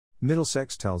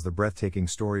Middlesex tells the breathtaking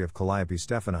story of Calliope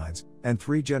Stephanides, and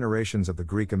 3 generations of the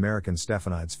Greek-American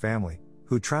Stephanides family,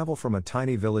 who travel from a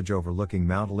tiny village overlooking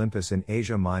Mount Olympus in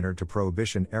Asia Minor to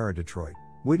Prohibition-era Detroit,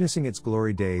 witnessing its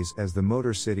glory days as the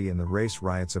Motor City and the race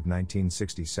riots of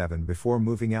 1967 before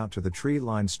moving out to the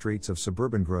tree-lined streets of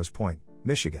suburban Grosse Pointe,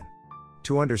 Michigan.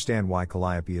 To understand why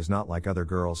Calliope is not like other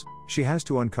girls, she has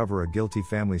to uncover a guilty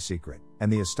family secret,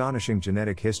 and the astonishing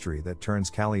genetic history that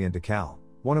turns Callie into Callie,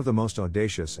 one of the most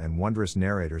audacious and wondrous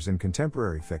narrators in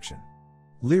contemporary fiction.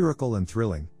 Lyrical and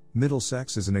thrilling,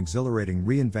 Middlesex is an exhilarating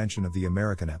reinvention of the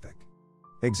American epic.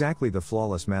 Exactly the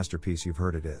flawless masterpiece you've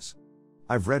heard it is.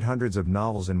 I've read hundreds of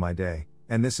novels in my day,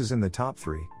 and this is in the top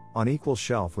 3, on equal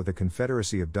shelf with the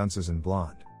Confederacy of Dunces and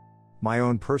Blonde. My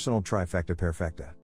own personal trifecta perfecta.